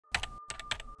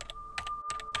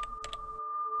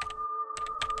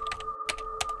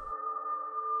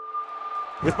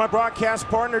With my broadcast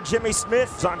partner, Jimmy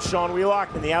Smith, I'm Sean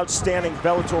Wheelock, and the outstanding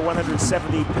Bellator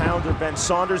 170-pounder Ben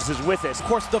Saunders is with us. Of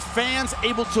course, the fans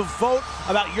able to vote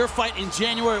about your fight in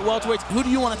January at welterweights. Who do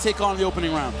you want to take on in the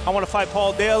opening round? I want to fight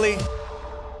Paul Daly.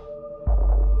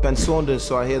 Ben Saunders,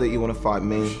 so I hear that you want to fight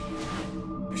me.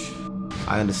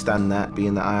 I understand that,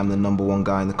 being that I am the #1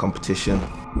 guy in the competition.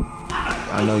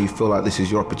 I know you feel like this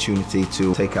is your opportunity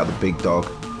to take out the big dog.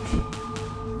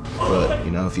 But,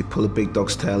 you know, if you pull a big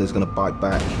dog's tail, he's going to bite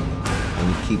back. And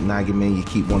you keep nagging me, you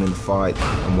keep wanting to fight,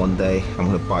 and one day I'm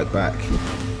going to bite back.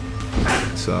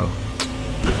 So,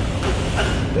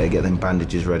 better get them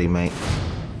bandages ready, mate.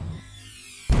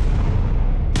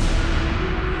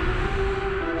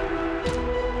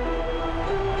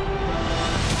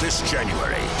 This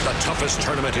January, the toughest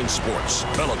tournament in sports,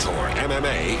 Bellator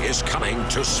MMA, is coming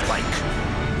to Spike.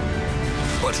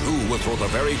 But who will throw the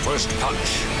very first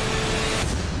punch?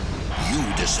 You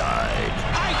decide.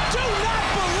 I do not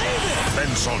believe it!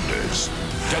 Ben Saunders,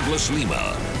 Douglas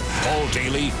Lima, Paul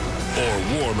Daly,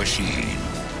 or War Machine.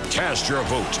 Cast your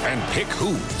vote and pick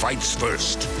who fights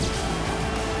first.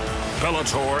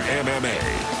 Bellator MMA.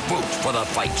 Vote for the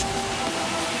fight.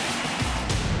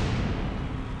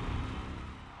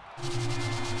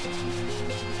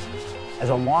 As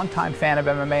a longtime fan of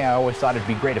MMA, I always thought it'd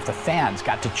be great if the fans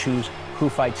got to choose who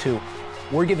fights who.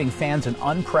 We're giving fans an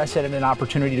unprecedented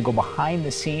opportunity to go behind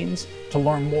the scenes to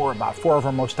learn more about 4 of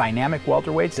our most dynamic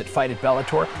welterweights that fight at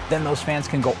Bellator. Then those fans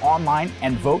can go online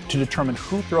and vote to determine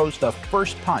who throws the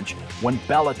first punch when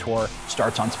Bellator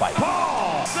starts on Spike.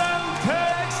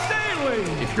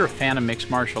 If you're a fan of mixed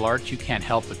martial arts, you can't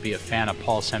help but be a fan of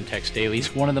Paul Semtex Daly.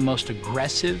 He's one of the most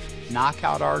aggressive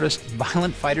knockout artists,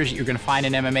 violent fighters that you're going to find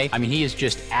in MMA. I mean, he is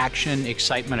just action,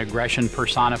 excitement, aggression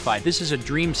personified. This is a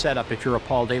dream setup if you're a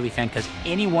Paul Daly fan, because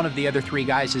any one of the other 3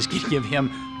 guys is going to give him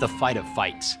the fight of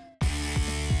fights.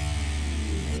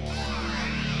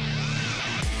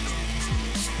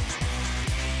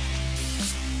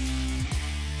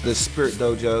 The Spirit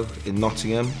Dojo in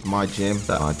Nottingham, my gym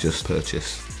that I just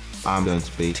purchased. I'm going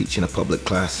to be teaching a public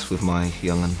class with my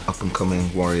young and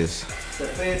up-and-coming warriors.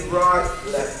 Step in, right,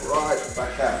 left, right,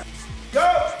 back out.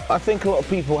 Go! I think a lot of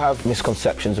people have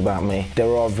misconceptions about me.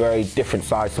 There are very different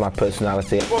sides to my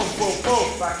personality. Boom, boom,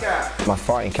 boom, back out. My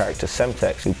fighting character,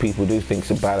 Semtex, who people do think's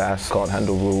a badass, can't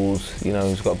handle rules, you know,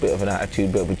 he's got a bit of an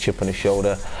attitude, a bit of a chip on his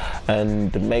shoulder,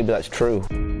 and maybe that's true.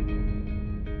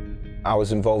 I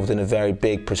was involved in a very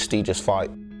big, prestigious fight.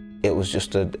 It was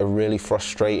just a really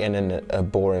frustrating and a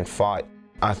boring fight.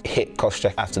 I hit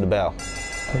Koscheck after the bell,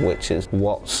 which is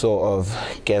what sort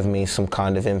of gave me some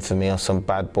kind of infamy or some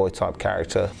bad boy type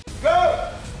character.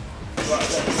 Go!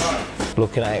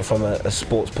 Looking at it from a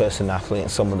sports person, athlete,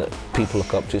 and someone that people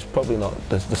look up to is probably not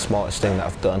the smartest thing that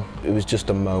I've done. It was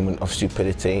just a moment of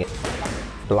stupidity.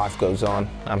 Life goes on.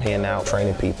 I'm here now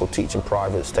training people, teaching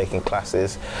privates, taking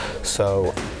classes.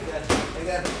 So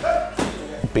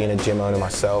being a gym owner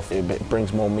myself, it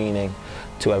brings more meaning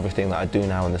to everything that I do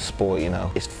now in the sport, you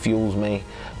know. It fuels me,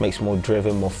 makes me more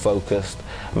driven, more focused,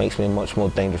 makes me a much more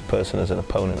dangerous person as an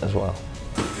opponent as well.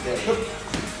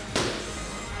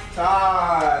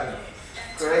 Time.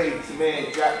 Great,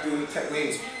 man. Jack doing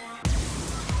technique.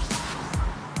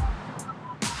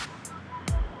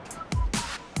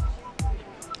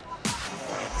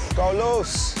 Go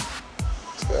loose.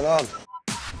 What's going on?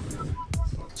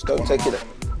 Just don't take it.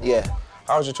 Yeah.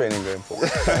 How's your training going, Paul?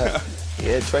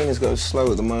 Yeah, training's going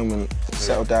slow at the moment.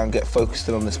 Settle down, get focused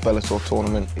in on this Bellator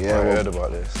tournament. Yeah, I heard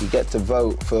about this. You get to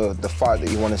vote for the fight that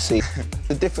you want to see.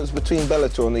 The difference between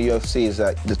Bellator and the UFC is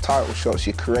that the title shots,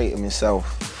 you create them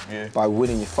yourself by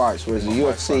winning your fights, whereas the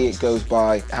UFC, it goes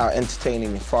by how entertaining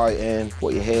you're fighting,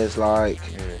 what your hair's like,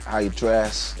 how you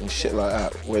dress, and shit like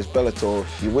that. Whereas Bellator,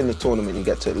 you win the tournament, you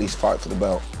get to at least fight for the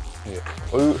belt. Yeah.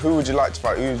 Who would you like to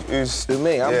fight? Who's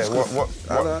me? I'm yeah. just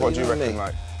What do you reckon? Me.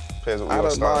 Like players with I your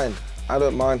don't style? mind. I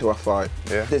don't mind who I fight.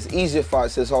 Yeah. There's easier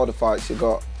fights, there's harder fights. You've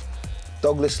got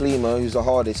Douglas Lima, who's the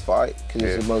hardest fight, because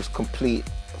he's the most complete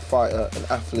fighter and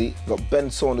athlete. You've got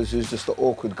Ben Saunders, who's just an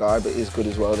awkward guy, but is good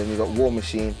as well. Then you've got War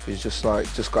Machine, who's just got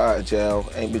out of jail,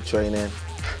 ain't been training,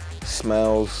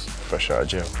 smells. Fresh out of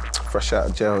jail. Fresh out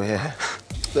of jail, yeah.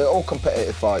 They're all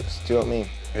competitive fights, do you know what I mean?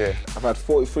 Yeah. I've had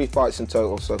 43 fights in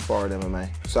total so far in MMA.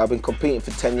 So I've been competing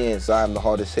for 10 years. I am the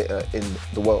hardest hitter in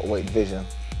the welterweight division,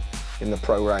 in the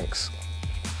pro ranks,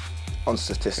 on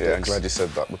statistics. Yeah, I'm glad you said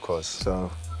that, because so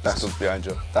that's behind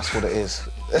you. That's what it is.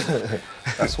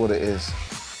 That's what it is.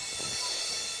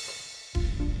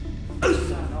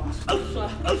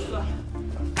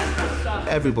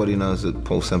 Everybody knows that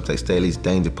Paul Semtex Daly's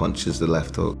danger punch is the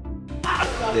left hook.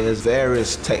 There's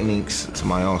various techniques to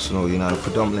my arsenal, you know.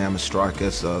 Predominantly I'm a striker,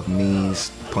 so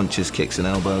knees, punches, kicks and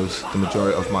elbows. The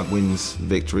majority of my wins,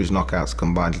 victories, knockouts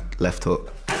come by left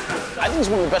hook. I think he's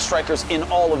one of the best strikers in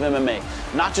all of MMA.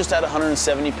 Not just at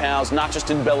 170 pounds, not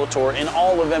just in Bellator, in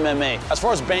all of MMA. As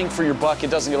far as bang for your buck, it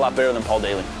doesn't get a lot better than Paul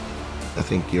Daly. I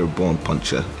think you're a born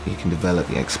puncher. You can develop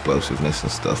the explosiveness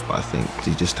and stuff, but I think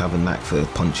you just have a knack for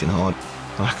punching hard.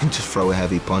 I can just throw a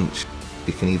heavy punch.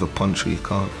 You can either punch or you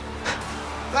can't.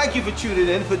 Thank you for tuning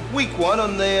in for week 1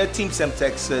 on the Team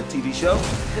Semtex TV show.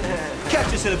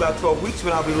 Catch us in about 12 weeks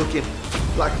when I'll be looking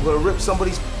like I'm gonna rip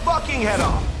somebody's fucking head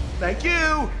off. Thank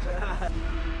you.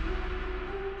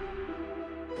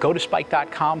 Go to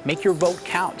spike.com, make your vote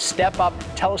count, step up,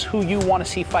 tell us who you want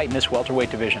to see fight in this welterweight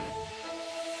division.